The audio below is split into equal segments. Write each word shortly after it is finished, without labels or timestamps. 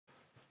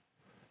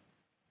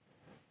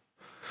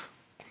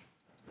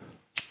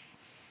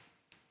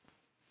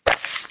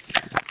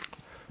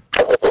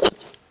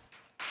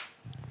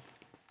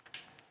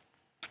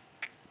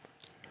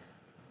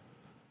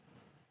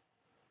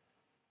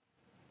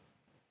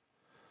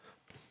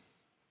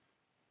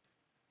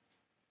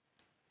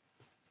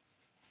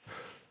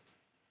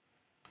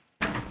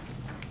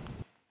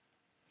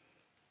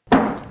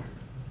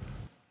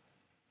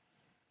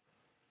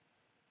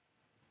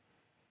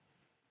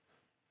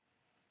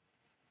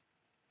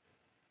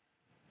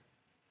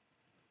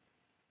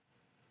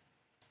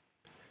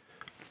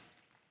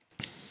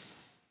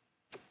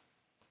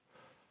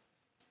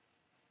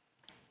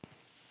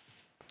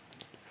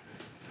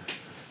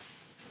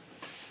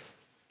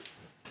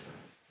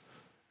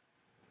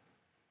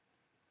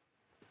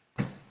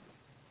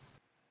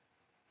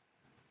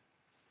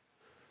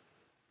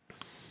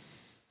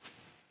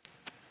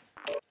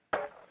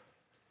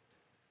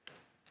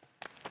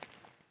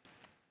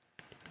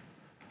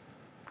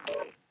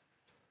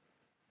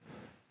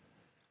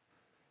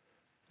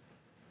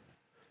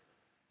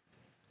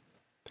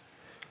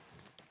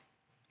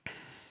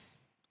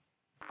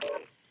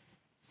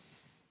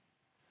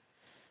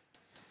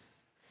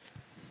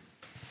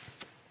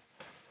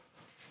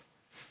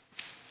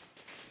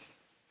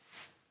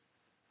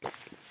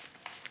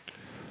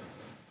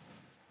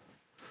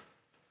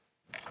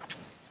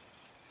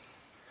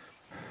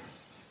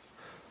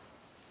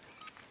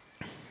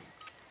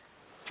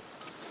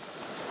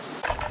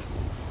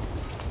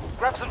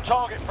Grab some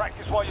target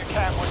practice while you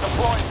can. We're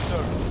deploying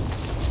soon.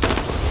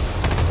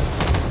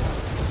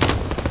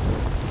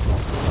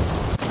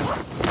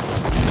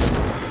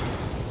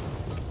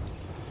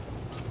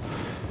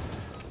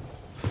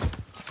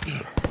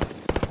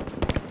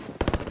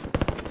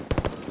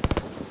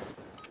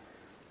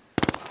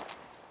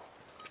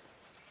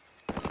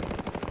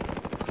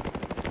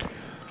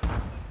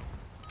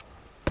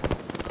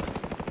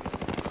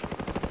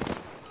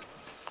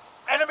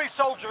 Enemy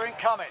soldier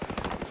incoming.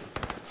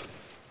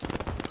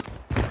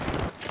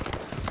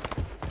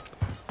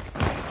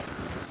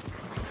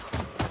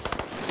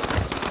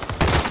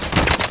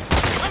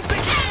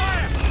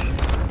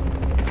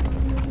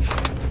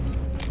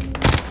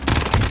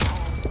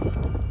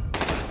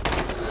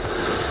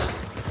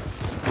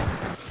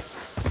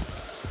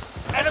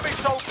 Enemy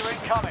soldier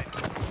incoming.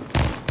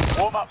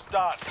 Warm-up's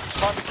done.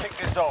 Time to kick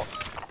this off.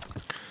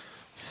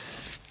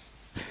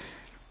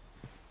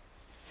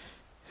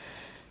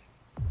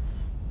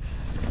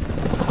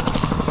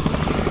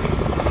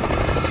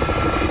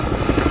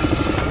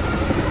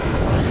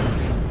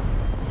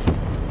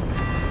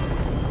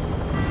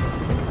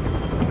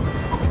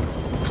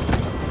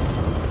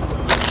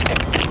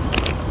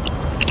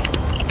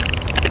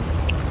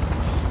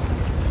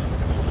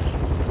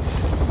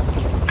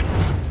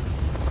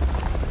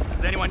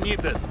 Does anyone need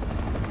this?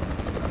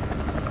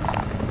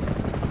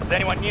 Does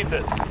anyone need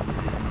this?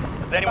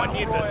 Does anyone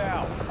need this?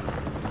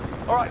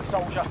 Alright,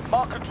 soldier.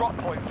 Mark a drop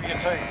point for your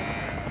team.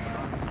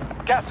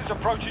 Gas is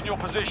approaching your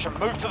position.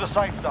 Move to the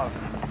safe zone.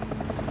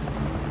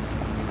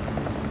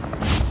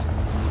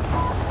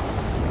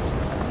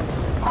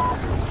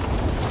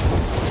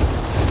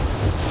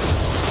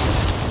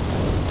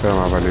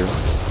 Calma, valeu.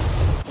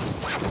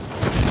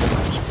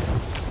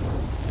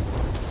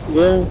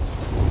 Yeah.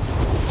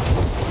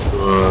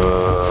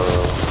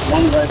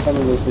 One guy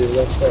coming with you,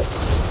 that's it.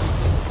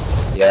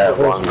 Yeah,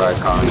 one guy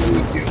coming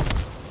with you.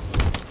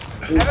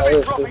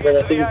 Enemy dropping into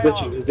I think the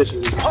he's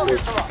ditching.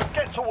 Targets are up.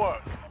 Get to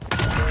work.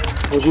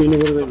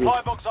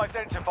 Supply box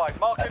identified.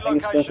 Marking I think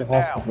it's location going to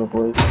now. hospital,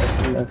 boys. I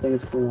think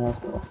it's going to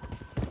hospital.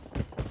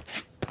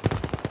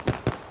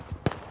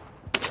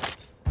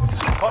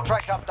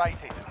 Contract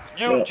updated.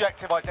 New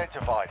objective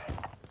identified.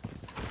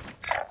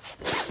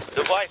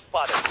 Device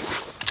spotted.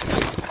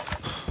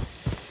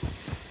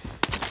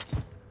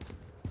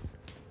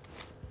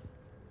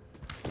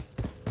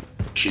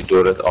 چی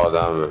دورت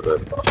آدمه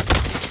ببا.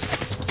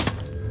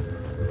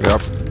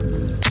 Yep.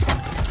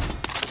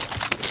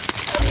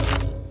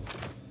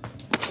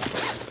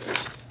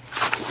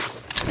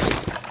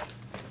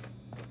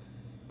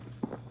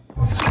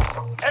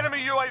 Enemy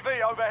UAV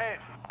overhead.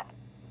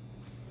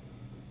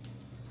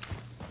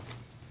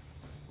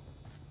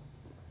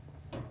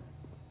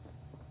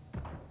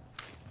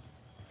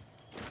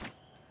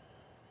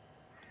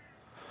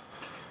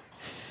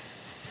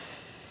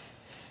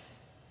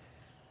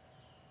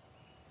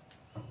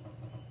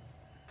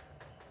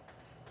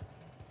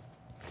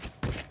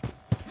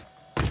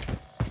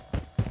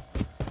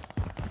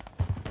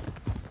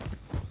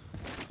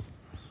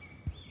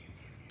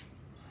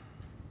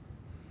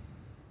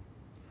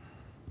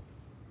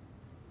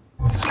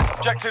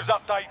 Objectives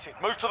updated.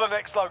 Move to the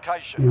next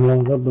location.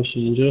 مراقب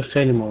باشید اینجا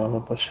خیلی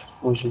مراقب باشه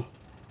موجی.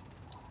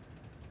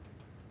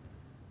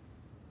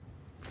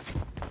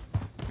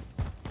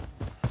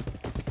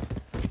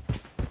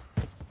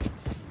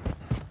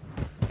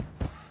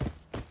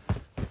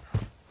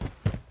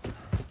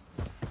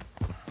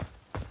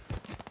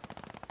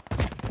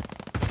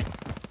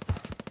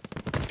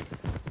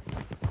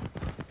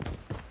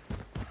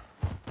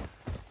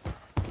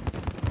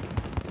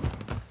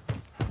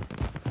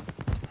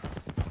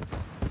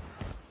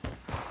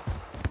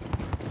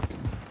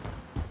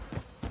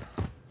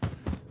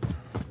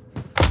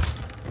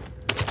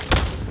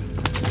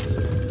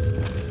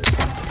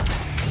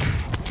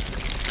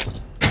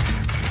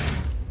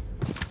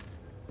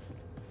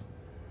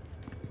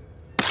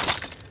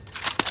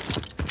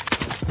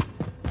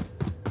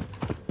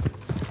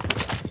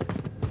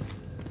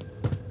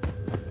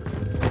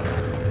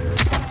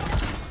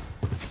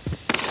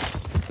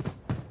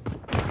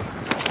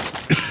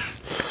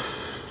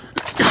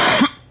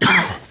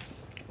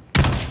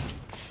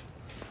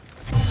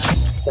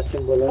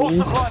 All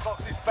supply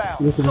boxes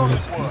found.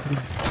 Solid work.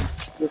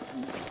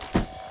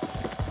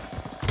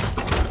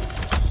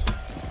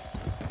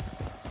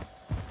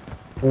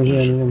 موجی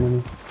علیه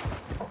منی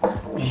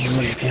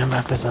موجی هم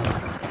باید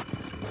بزنم.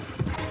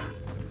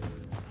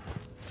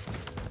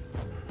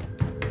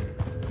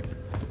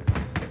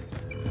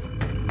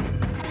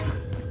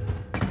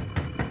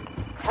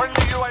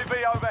 Friendly UAV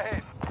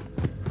overhead.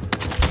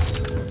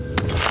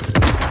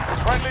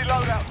 Friendly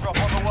loadout drop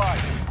on the way.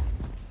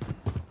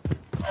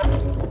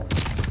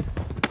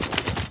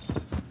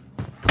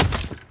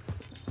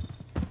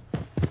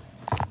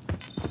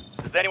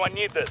 Does anyone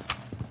need this?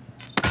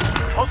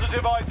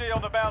 Positive ID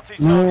on the bounty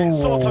target.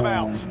 Sort them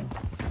out.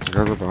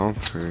 Got the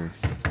bounty.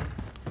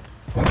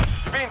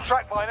 You're being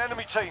tracked by an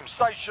enemy team.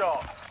 Stay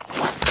sharp.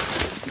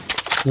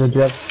 Good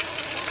job.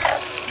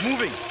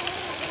 Moving.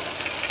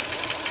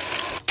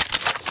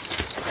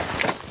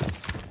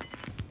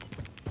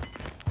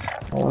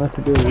 I wanted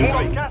to do We've it.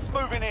 got gas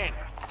moving in.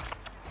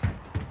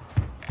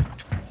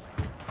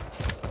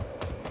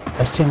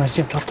 I see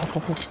him, top.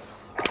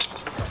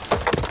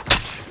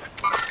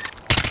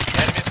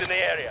 Enemies in the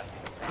area.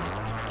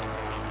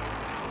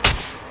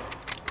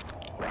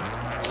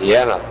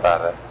 یه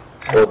نفره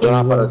و 2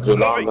 نفر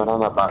جلو هم دارن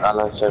و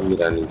بغلش هم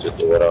میرن اینجا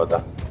دوباره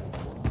آدم.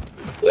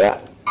 یه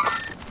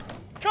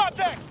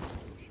Contact!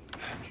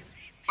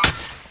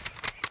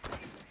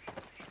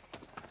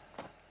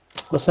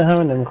 واسه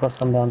همین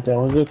نمیخواستم برم there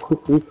was a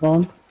quick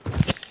recon.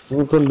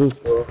 We'll go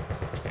loot bro.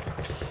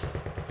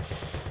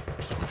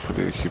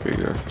 خدا یکی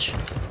بگیرتش.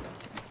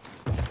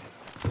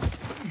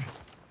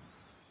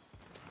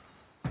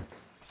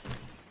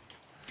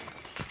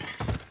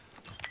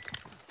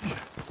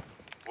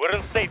 We're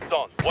in safe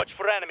zone. Watch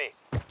for enemy.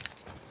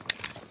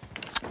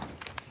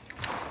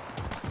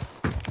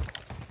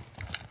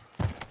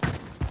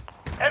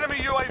 Enemy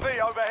UAV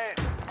overhead.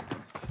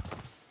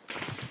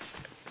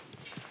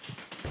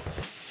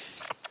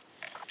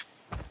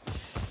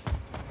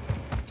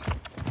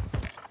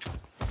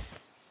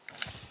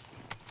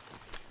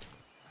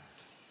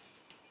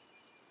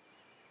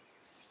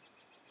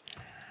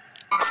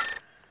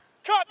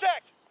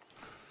 Contact!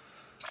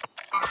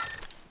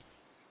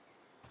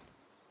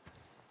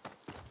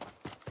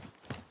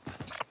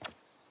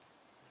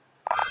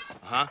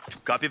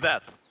 Copy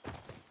that.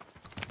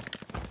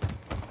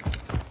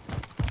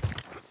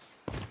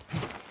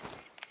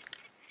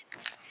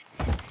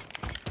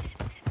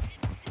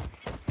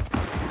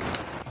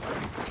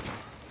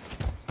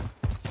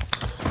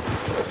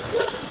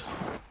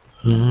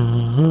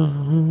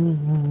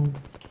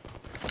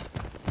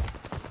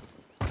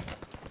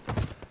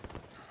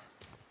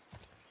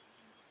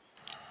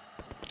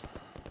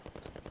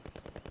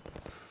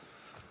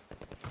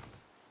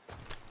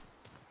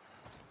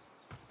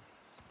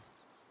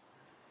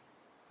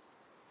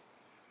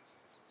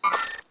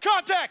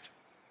 Contact!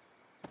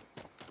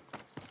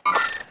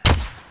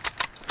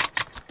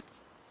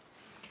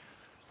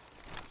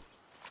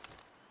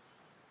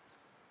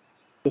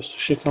 Just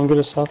shit come get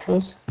us off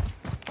this.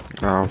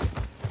 Now,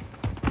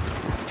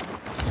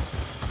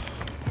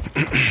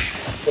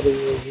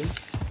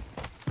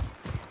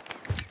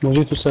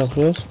 Move to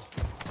southwest.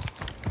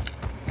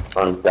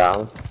 I'm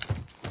down.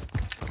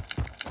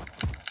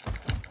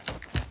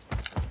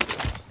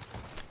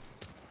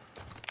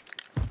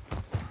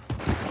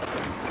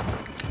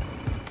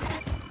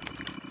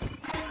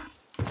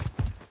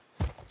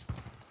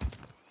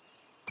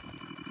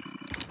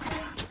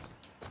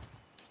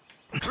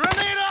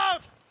 Grenade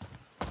out!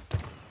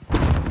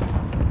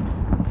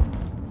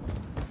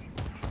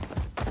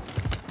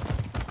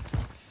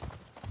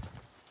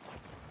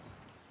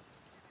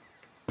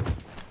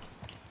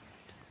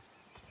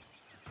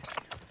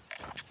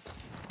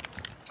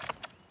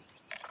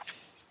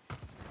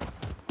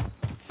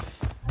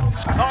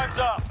 Time's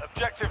up.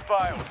 Objective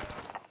failed.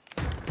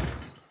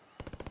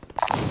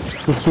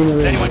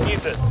 Anyone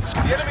needs it?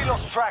 The enemy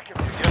lost track of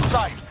you. You're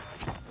safe.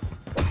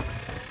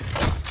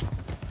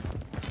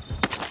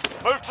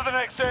 Move to the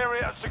next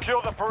area and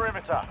secure the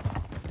perimeter.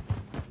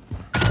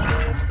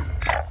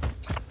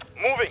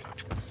 Moving.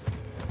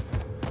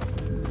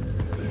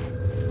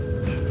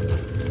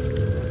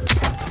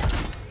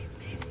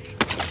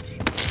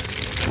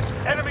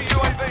 Enemy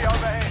UAV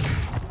overhead.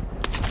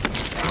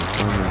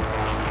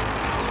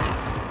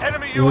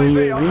 Enemy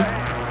UAV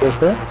overhead. What's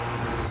that?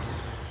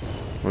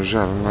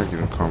 مجرد الان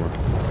نگیریم کامل.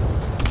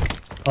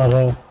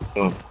 آره.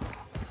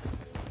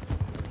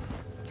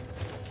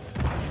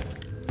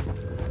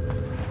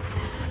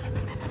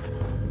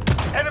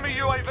 Enemy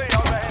UAV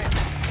overhead.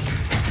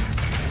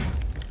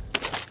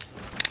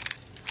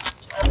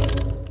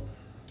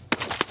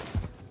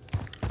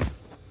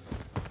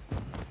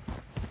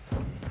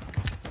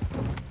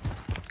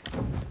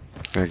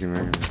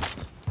 نگیم.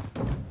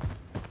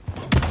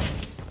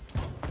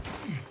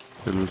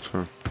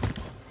 لطفا.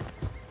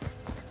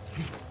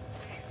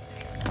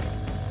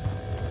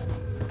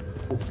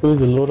 Hopefully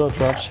the loadout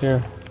drops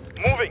here.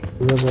 Moving.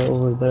 Because they're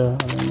over there. I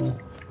don't know.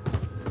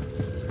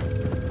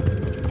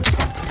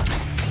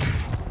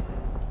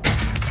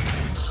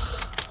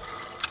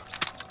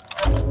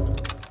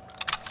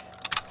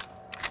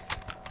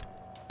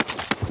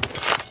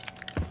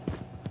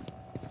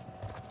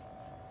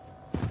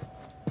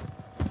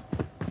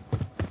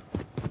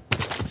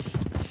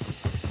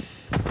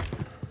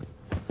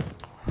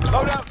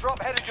 Loadout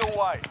drop headed your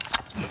way.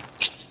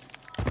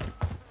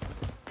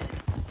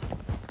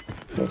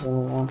 There's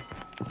only one.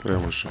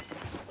 بیاموشم.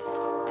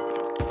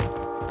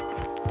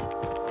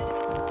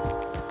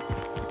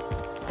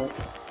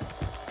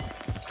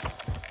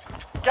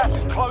 Gas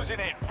is closing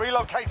in.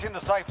 Relocating the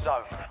safe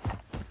zone.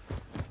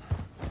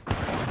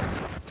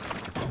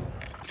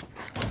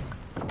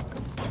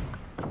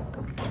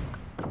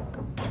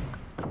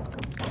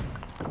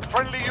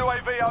 Friendly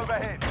UAV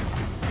overhead.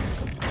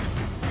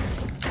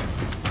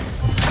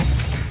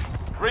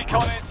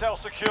 Recon intel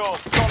secure.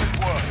 Solid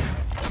work.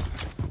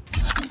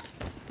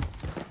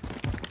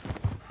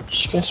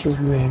 Just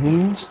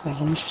UAVs. Like,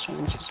 let me just check.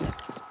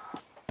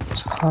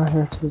 There's a car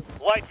here too.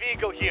 Light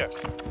vehicle here.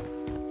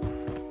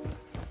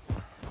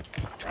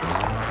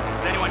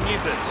 anyone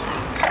need this?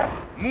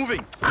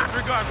 Moving.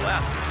 Disregard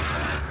blast.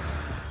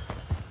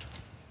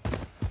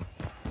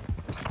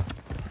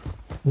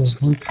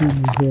 There's no team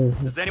in here.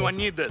 Does anyone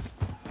need this?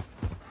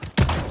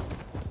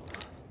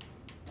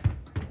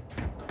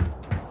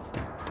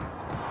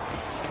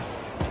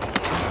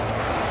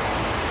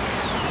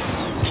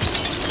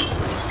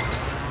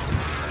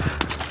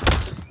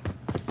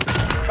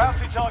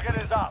 Bounty target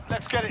is up.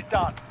 Let's get it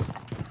done.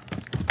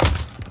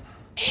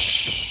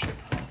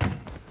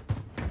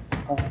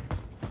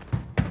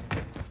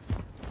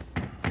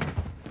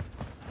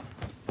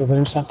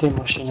 ببریم سمت این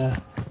ماشینه.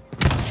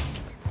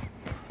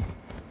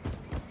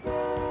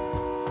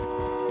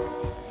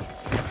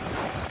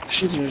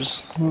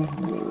 Shooters.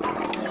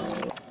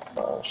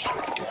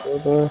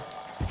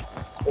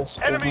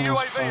 Enemy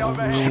UAV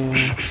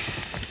overhead.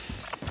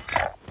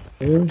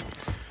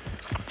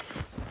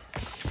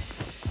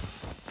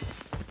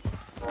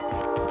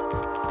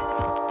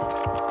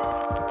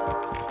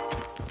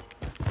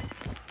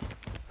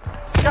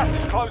 Gas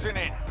is closing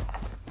in.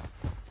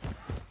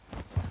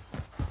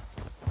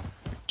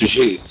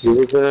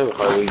 چیزی که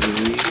نمیخوای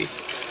بگیری؟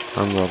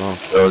 من دارم.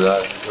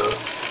 یادر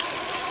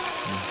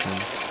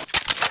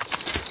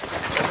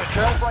There's a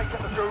jailbreak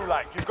at the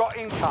Gulag. You've got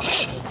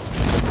incoming.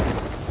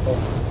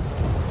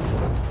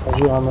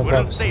 We're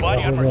unsafe.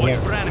 Watch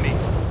for enemy.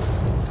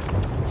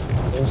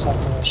 بریم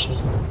سمت ماشین.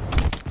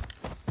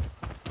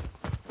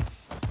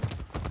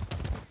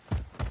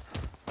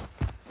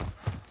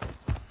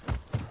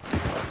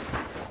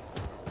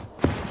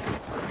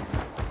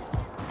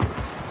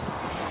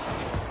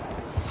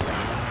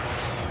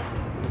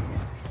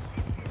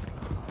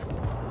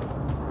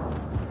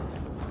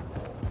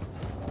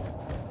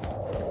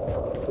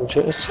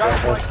 کجا اسم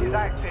Jailbreak is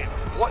active.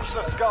 Watch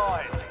the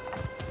skies.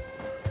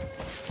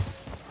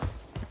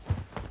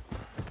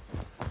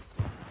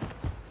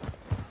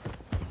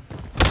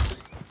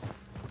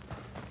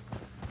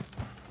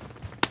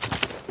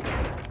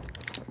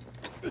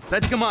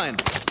 Setting a mine.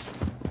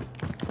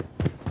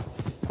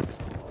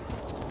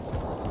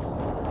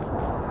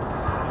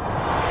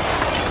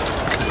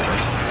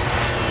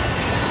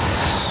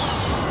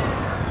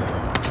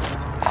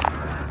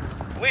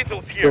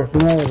 Lethal's here.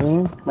 دوربین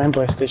نداریم؟ من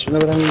با استیشن رو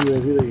برم یه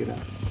UAV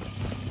بگیرم.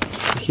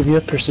 یکی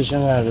بیاد پرسیژن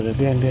برداره.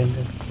 بیاین بیاین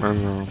بیاین.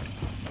 من دارم.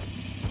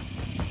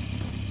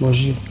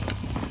 موجی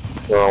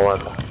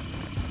آمدم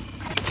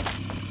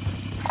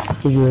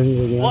تو UAV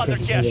بگیرم Water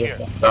پرسیژن cache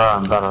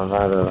گرفتم. دارم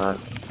ندارم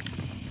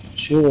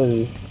چی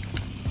داری؟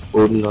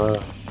 پول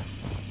ندارم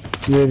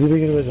UAV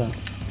بگیر بزن.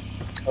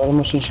 سوار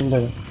ماشین شیم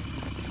بریم.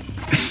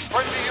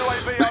 Friendly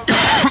UAV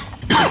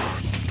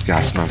overhead.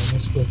 Gas mask.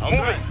 I'll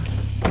drive.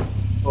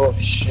 اوه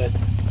شیت.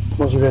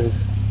 موجی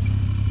بریز.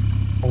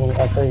 اون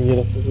قطعه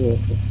گرفته.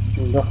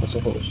 این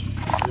بخواسته خودش.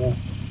 نه.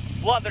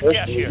 Water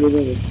cache here.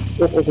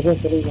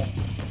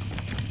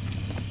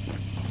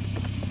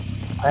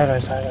 High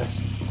rise.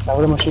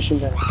 سوار ماشین شیم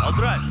بریم. I'll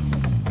drive.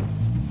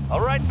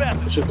 All right,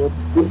 Beth. Should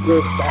do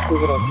exactly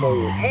what I tell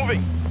you.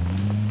 Moving.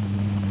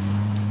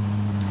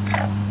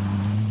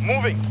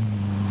 Moving.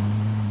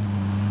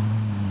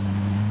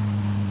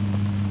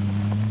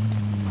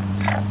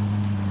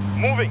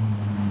 Moving.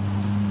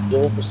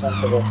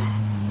 0% of us.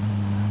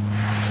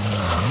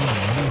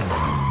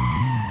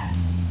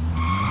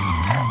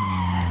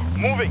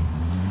 Moving.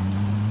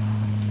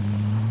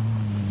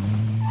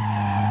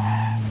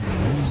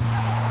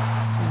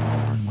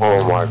 Oh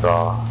my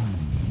god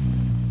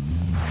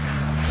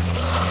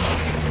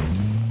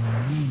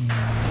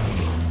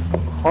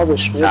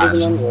خوابش میاد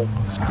ببینم رو.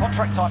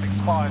 Contract time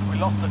expired. We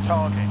lost the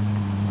target.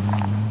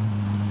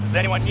 Does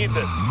anyone need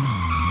this?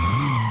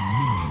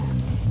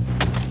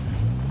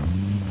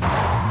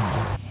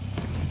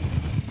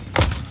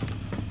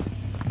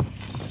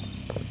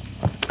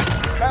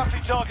 Bounty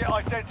target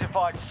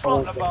identified.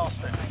 Slot the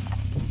bastard.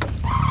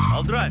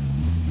 I'll drive.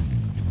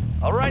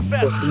 All right,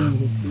 Beth.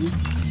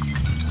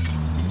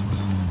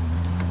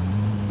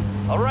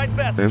 All right,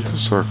 Beth. Into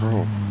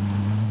circle.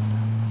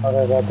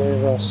 آره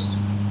رده راست.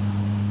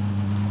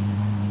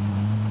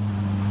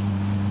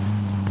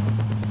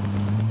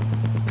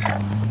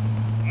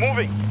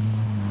 Moving.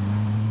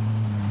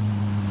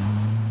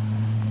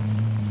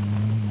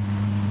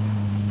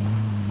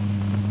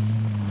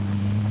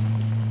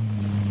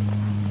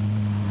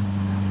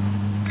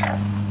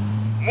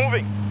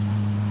 Moving.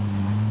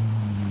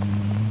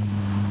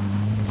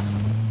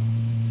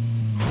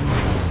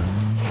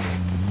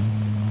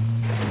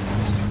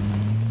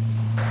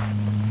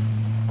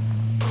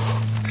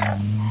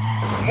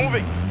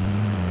 Moving.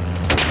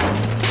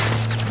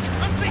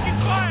 I'm taking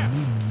fire.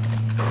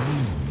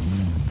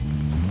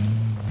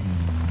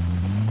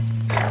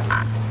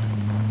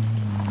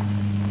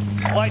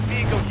 Light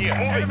vehicle here.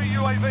 Moving. Enemy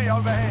UAV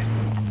overhead.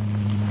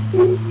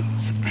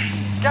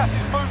 Gas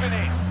is moving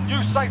in.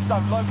 New safe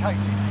zone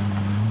located.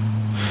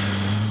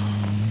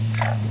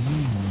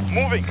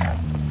 Moving.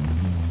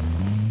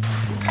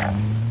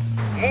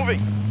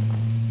 Moving.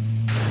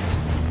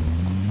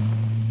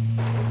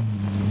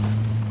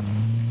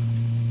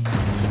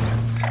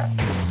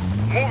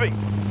 Moving.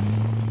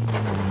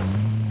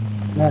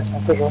 نه از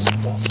سمت راست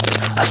بود.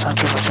 از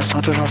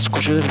سمت راست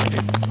کجا داری میری؟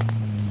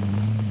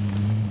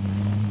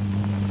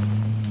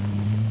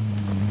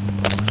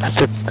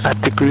 At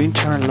the green,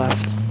 turn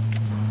left.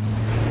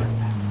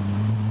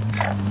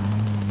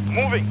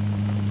 Moving.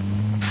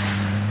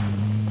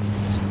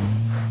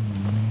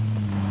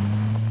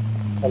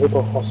 ولی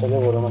با فاصله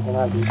برو،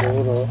 مثلا از اینجا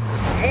برو.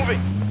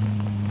 Moving.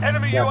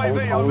 Enemy یا UAV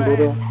همین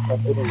برو overhead. و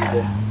برو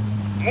میده.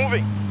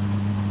 Moving.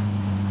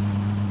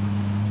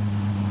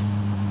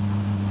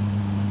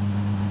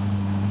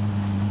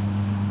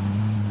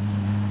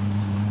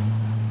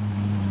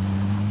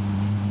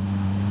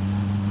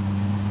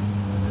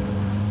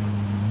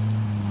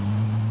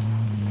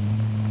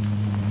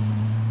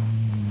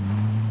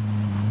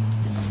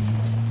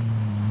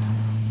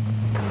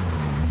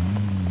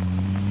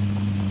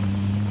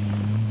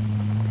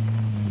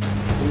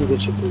 میگه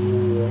چطوری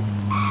میگه.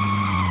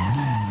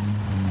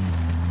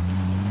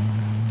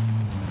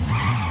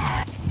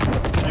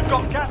 You've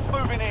got gas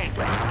moving in.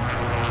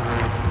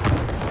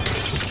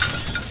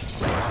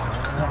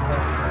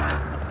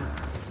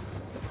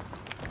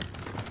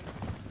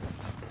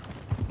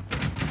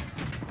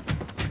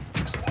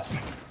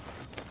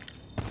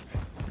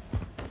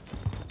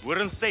 We're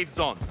in safe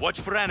zone. Watch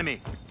for enemy.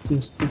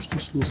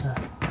 دوست میزن.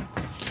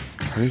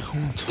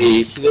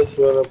 یکی داشت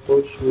رو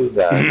پشت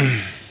میزن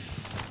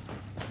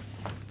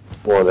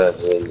مورد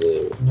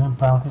زنده نه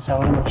باقی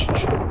سوار ماشین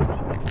شد.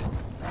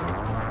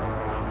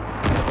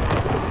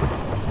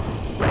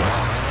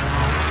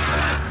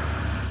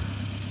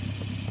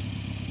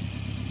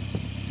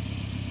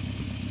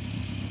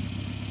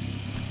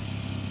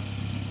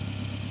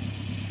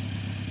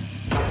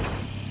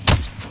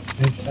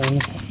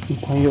 این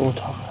پایین یه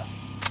اتاقه.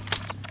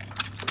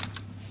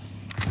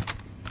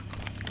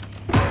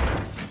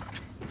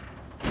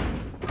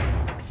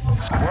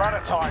 We're out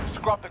of time.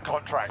 Scrub the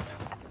contract.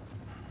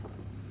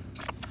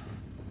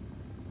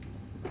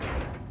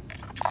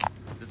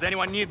 Does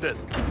anyone need this?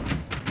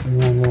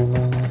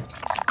 نه.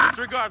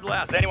 Disregard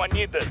last. Does anyone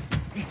need this?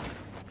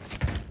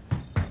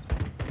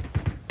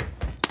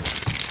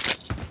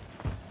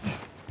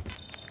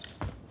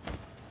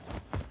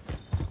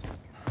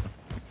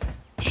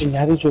 چی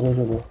نری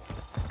جلو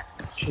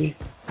چی؟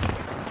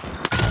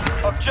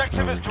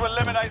 Objective is to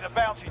eliminate the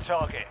bounty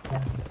target.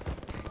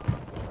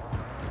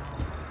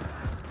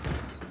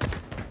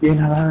 این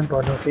همه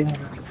بالا این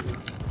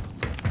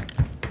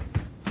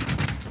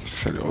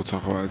خیلی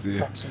اتاق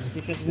بعدیه.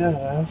 پاکسیمیتی کسی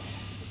نداره؟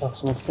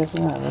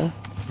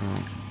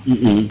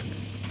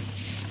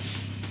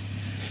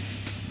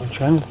 I'm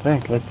trying to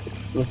think, like,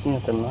 looking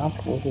at the map,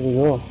 where do we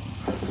go?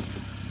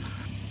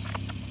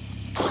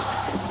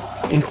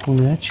 این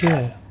خونه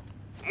چیه؟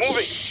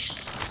 Moving.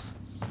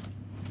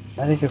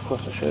 نه دیگه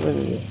کسا شده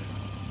دیگه.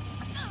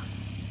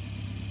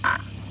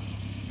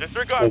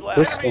 Disregard Like last.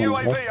 this Enemy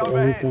one, UAV that's the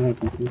only overhead. thing I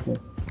can think of.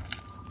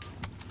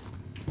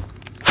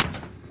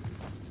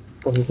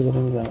 بازی که داره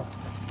میزنم.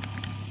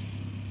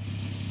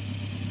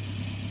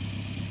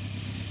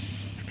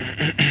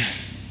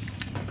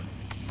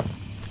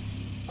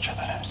 چه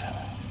داره میزنم؟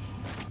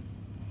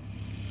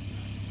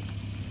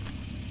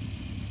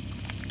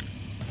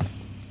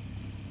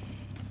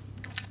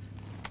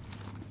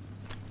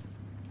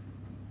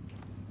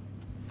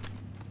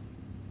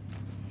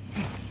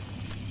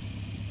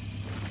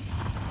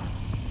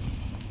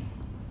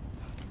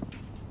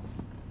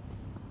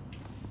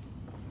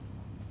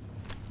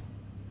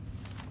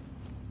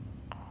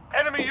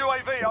 Enemy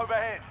UAV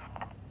overhead.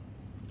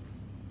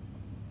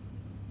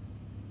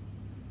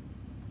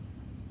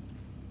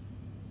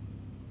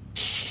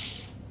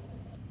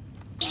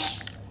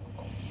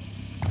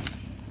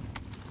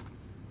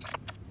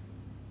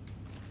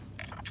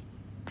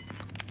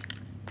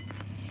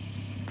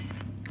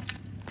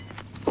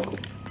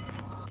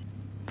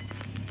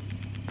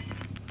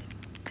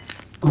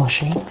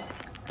 ماشین؟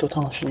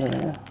 دوتا ماشین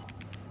داره.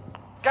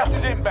 Gas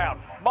is inbound.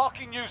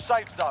 Marking new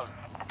safe zone.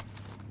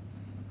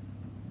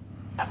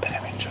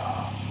 بریم اینجا.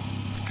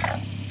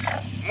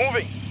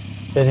 Moving.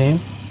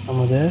 بریم.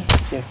 آماده؟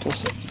 یک دو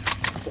سه.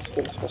 کس.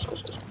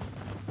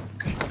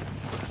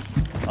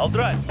 I'll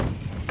drive.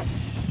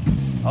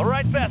 All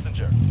right,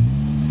 passenger.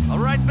 All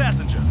right,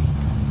 passenger.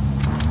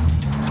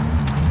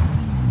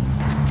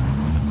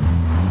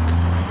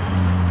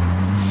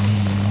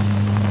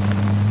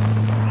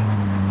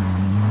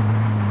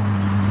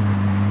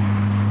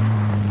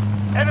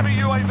 Enemy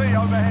UAV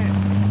overhead.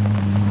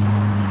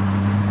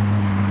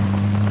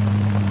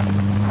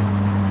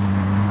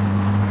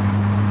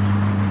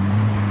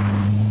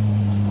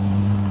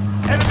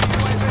 Enemy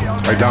UAV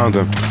overhead. I downed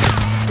him.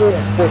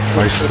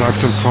 I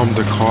sniped him from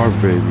the car,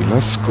 baby.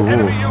 Let's go.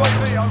 Enemy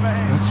UAV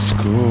overhead. Let's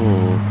go.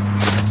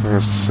 I'm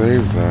gonna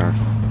save that.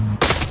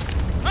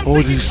 Oh,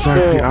 you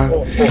sniped me out.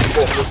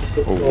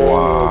 Oh,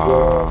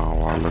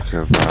 wow. Look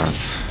at that.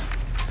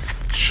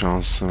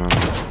 Chance, man.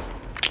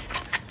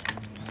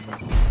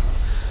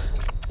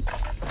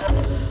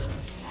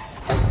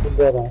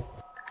 برم.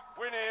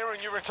 Win here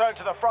and you return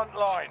to the front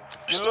line.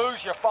 You lose,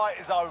 your fight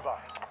is over.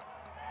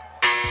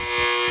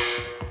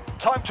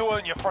 Time to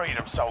earn your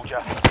freedom,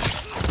 soldier.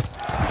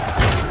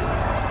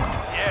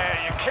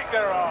 Yeah, you kicked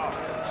their ass.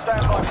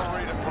 Stand by for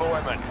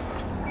redeployment.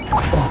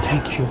 Oh,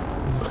 thank you.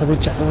 Have you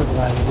just heard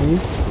like me?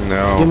 Give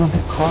No. me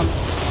the gun.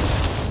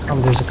 Come,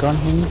 there's a gun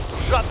here.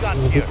 Shotgun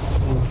here.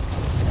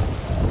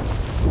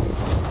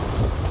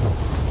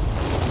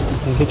 You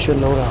can get your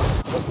load out.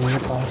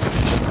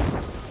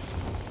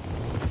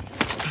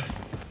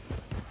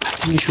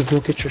 You should go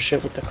get your shit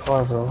with the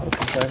car, bro. I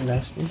can drive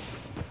nicely.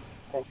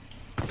 Thank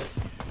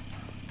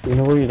you. You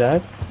know where you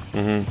died?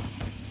 Mm-hmm.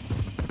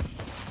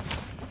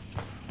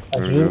 I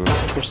do.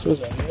 Crystals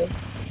out here.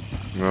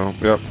 No.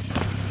 Yep.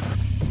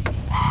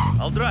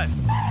 I'll drive.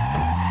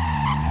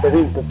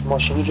 ببین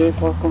ماشینی جایی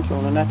پارک کن که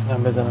اونا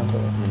نتونن بزنن تو.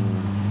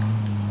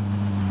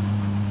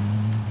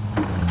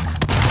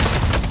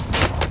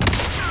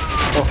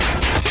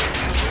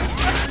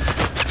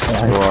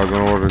 Oh, I don't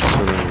know what it's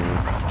hitting me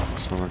with.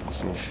 It's not like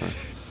it's insane.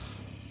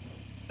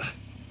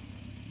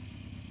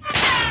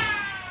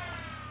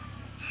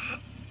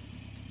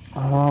 I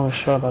don't have a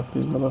shot at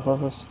these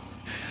motherfuckers.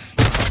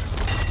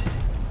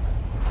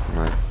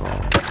 My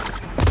God.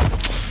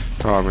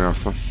 Oh, me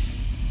after.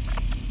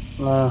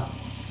 Nah.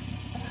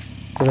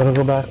 We gotta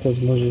go back to this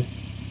Muji.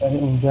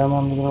 اینجا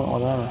هم میگم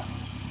آدمه.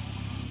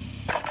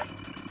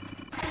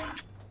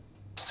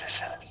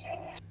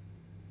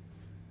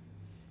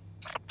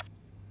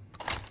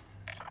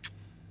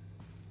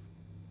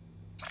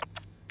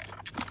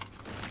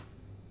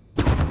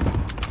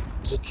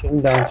 There's a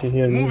king down to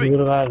here. Moving. میگه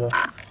برده.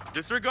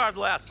 Disregard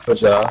last.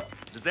 کجا؟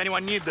 Does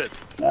anyone need this?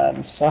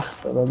 نه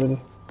سخته ببینی.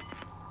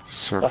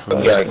 Surface.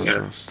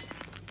 Okay.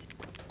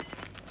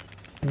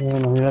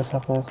 میره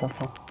صفحه.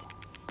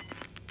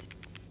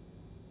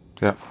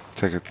 Yeah,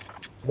 take it.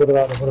 برو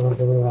برده.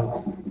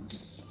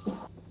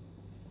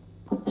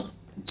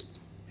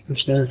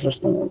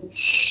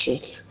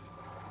 Shit.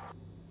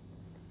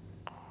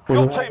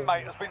 Your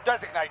teammate has been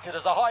designated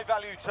as a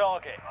high-value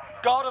target.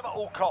 Guard them at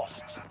all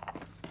costs.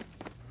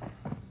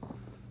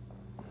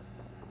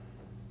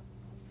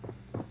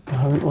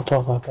 همین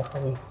اتاق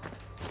بخوابی.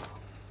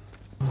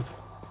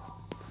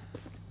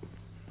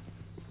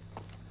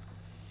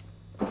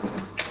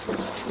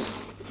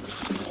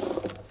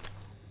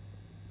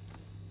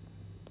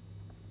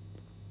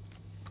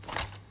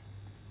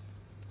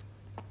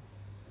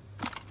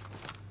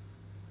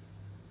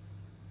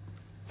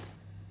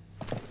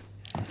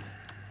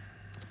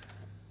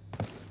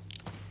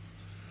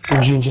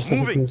 اینجا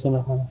سفید میسه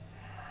نکنه.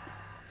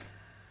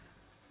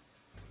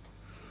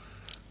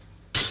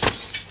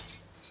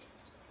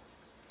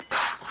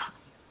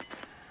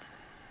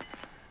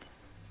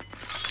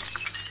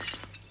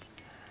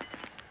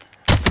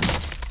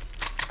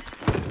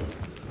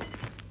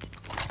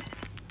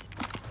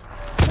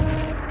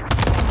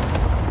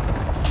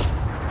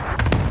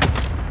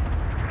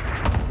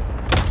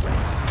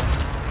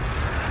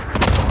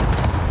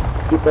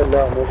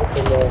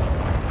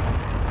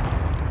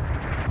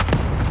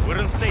 We're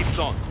in safe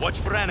zone. Watch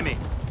for enemy.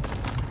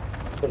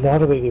 پله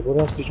رو بگی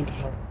برو از پیشون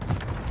پشم.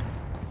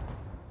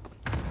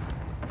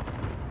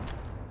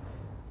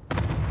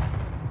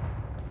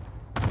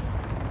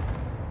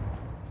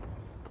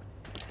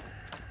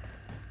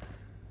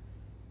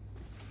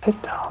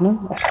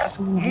 پتانم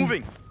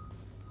Moving.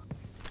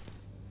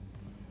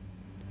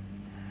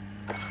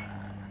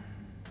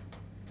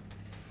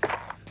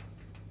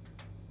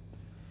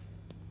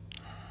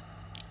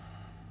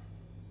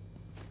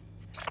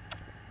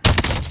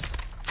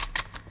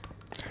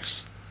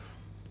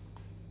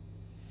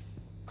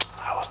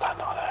 I was not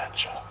on that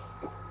shot.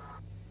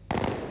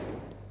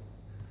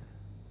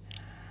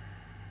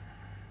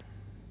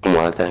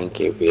 اومدن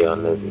که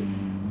بیان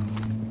نبید.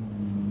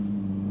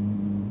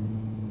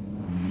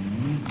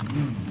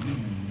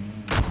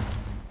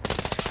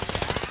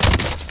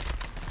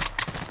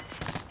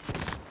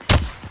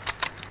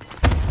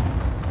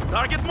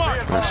 Target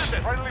marked.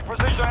 Friendly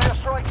precision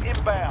airstrike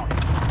inbound.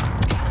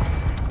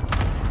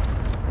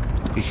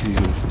 İki değil.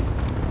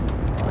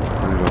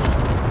 Hadi bak.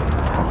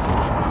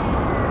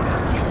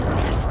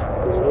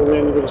 There's no way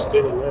anybody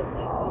stayed in there.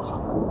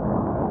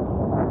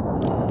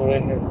 We're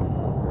in here.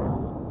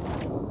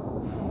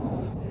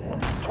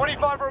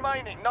 25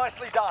 remaining.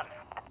 Nicely done.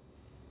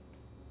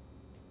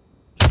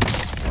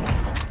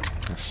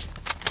 Yes.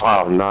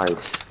 Oh,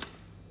 nice.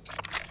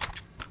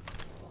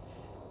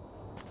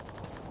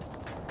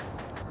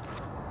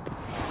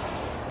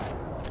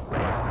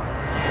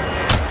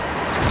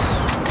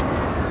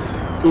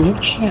 این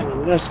چیه؟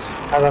 این از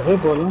طبقه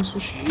بالا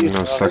سوشی.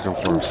 No, second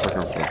floor.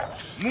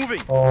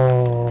 Moving.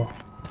 Oh.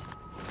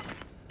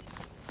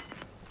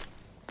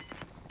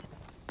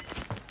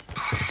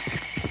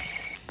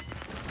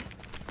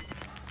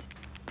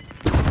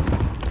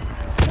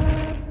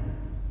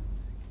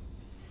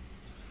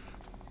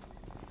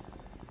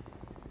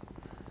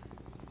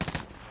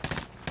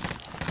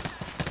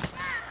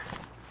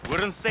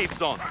 We're in safe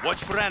zone.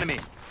 Watch for enemy.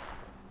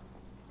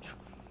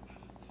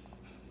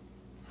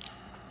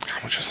 How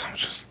much is?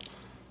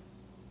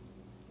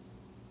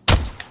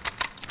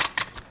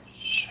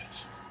 Shit.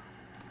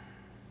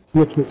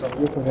 Look. Yeah,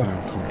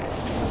 cool.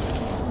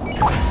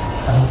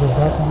 I'm going to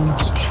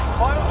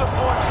Final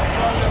deployment.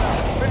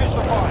 Finish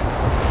the fight.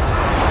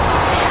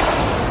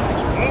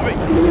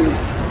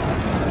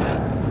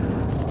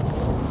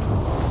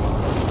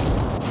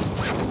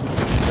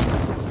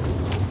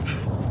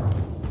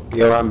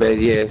 یا من به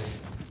یه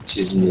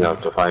چیز میدم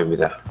تو فای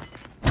میدم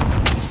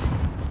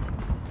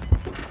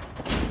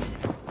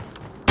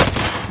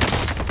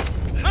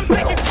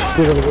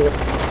برو برو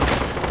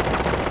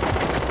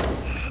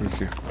Thank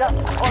you. Gas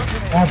is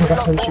closing in. Ah, but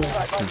that's Relocate what to you-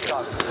 that safe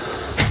zone.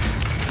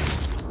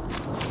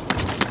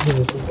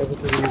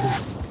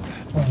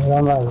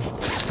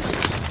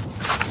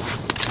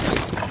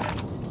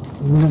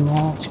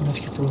 ما چیزی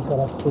که تو این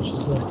طرف تو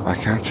چیزه I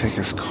can't take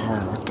his car.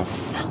 What the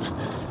fuck?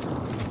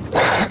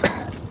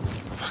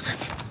 Fuck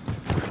it.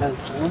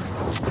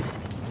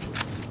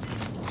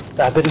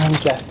 در بریم همین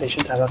گس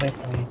استیشن طبقه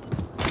پایین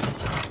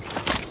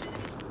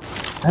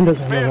من Be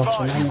بزنم advised,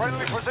 واقعا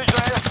friendly precision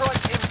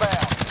airstrike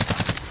inbound.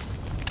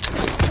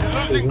 You're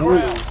losing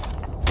ground.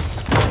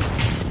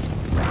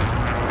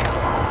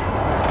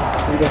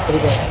 Get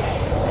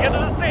to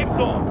the safe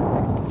zone.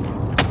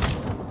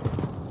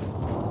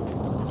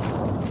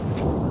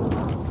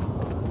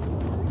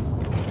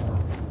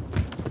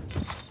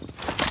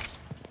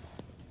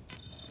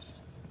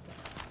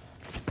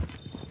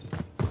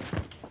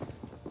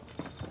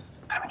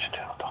 همینجا توی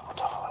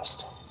اتاق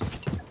هست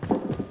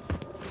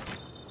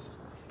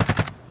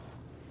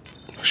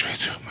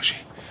ماشی.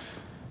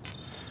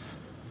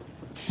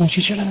 اون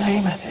چی چرا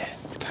نیومده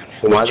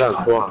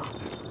اومدن تو هم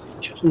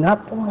چرا نه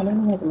بابا الان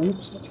اومده من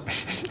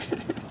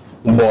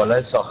اون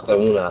بالای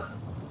ساختمونه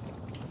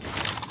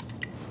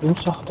اون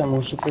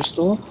ساختمون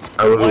سوپرستور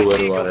همون One روبرو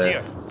Eagle باره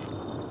here.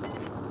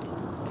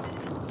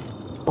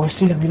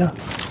 بایستی میلا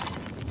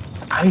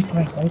هایی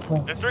پایین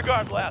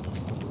Disregard left.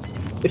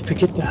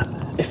 افتکت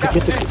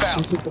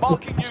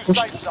از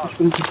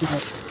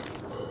پشت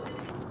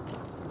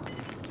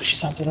بشی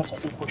سمت راست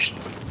از این پشت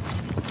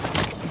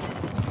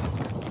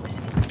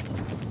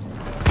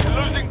You're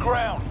losing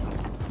ground.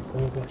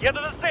 Get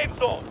to the safe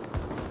zone.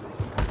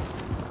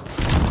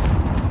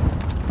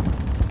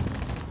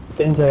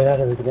 به این دایره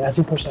رو بگیره از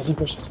این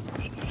پشت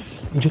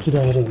اینجا تو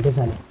دایره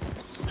بزنی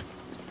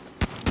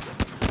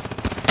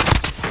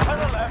To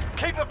the left.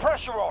 Keep the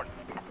pressure on.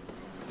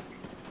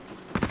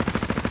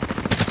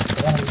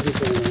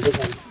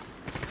 بزنی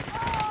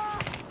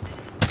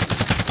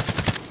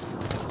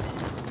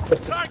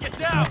Target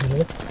down!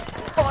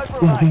 5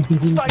 remain.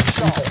 Stay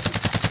sharp.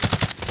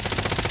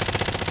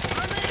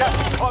 Gas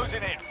is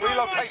closing in.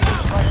 Relocate to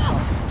the safe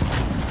zone.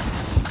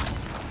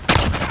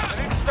 They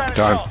didn't stand a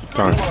Done. chance.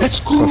 Done. Good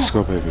work. Let's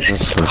go, baby.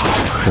 Let's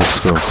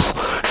go.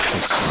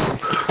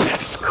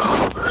 Let's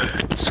go,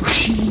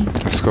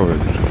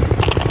 baby.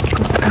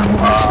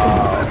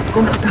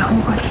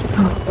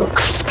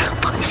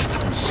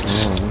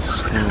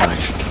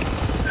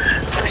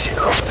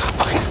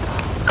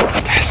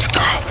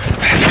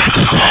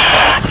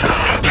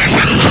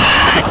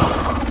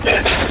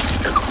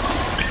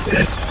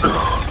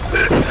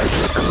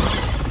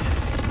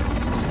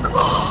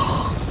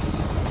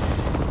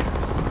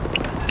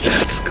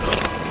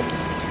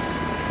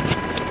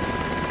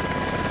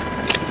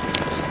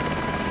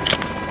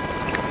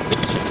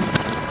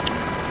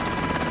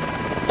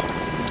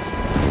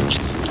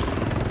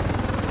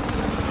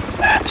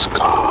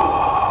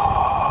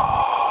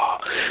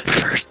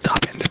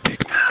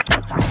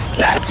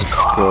 Let's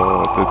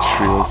go. The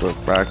trios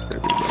are back,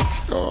 baby. Let's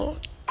go.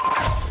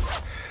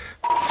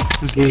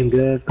 Good game,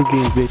 guys. Good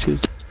game,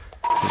 bitches.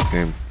 Good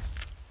game.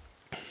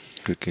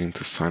 Good game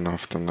to sign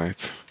off the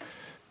night.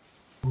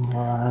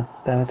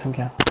 دمتون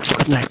گرم.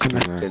 Good night. Good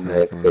night, good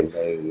night.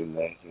 good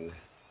night.